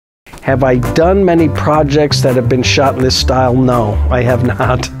Have I done many projects that have been shot in this style? No, I have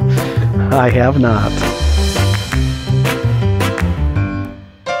not. I have not.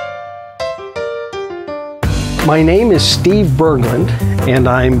 My name is Steve Berglund, and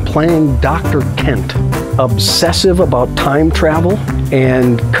I'm playing Dr. Kent. Obsessive about time travel,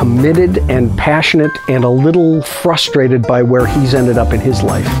 and committed and passionate and a little frustrated by where he's ended up in his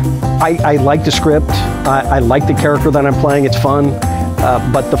life. I like the script, I like the character that I'm playing, it's fun,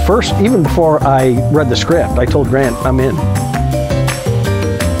 but even before I read the script, I told Grant, I'm in.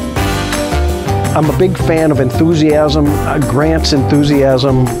 I'm a big fan of enthusiasm. Grant's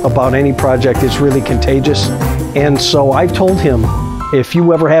enthusiasm about any project is really contagious. And so I told him, if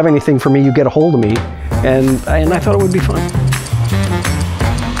you ever have anything for me, you get a hold of me. And I thought it would be fun.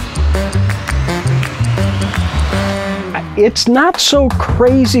 It's not so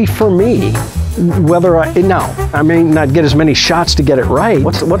crazy for me whether I may not get as many shots to get it right.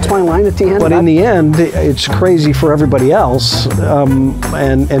 What's my line at the end? But in the end, it's crazy for everybody else,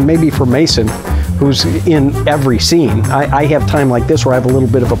 and maybe for Mason, who's in every scene. I have time like this where I have a little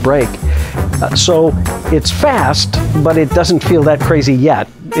bit of a break. So it's fast, but it doesn't feel that crazy yet.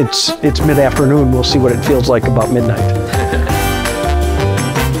 It's mid-afternoon. We'll see what it feels like about midnight.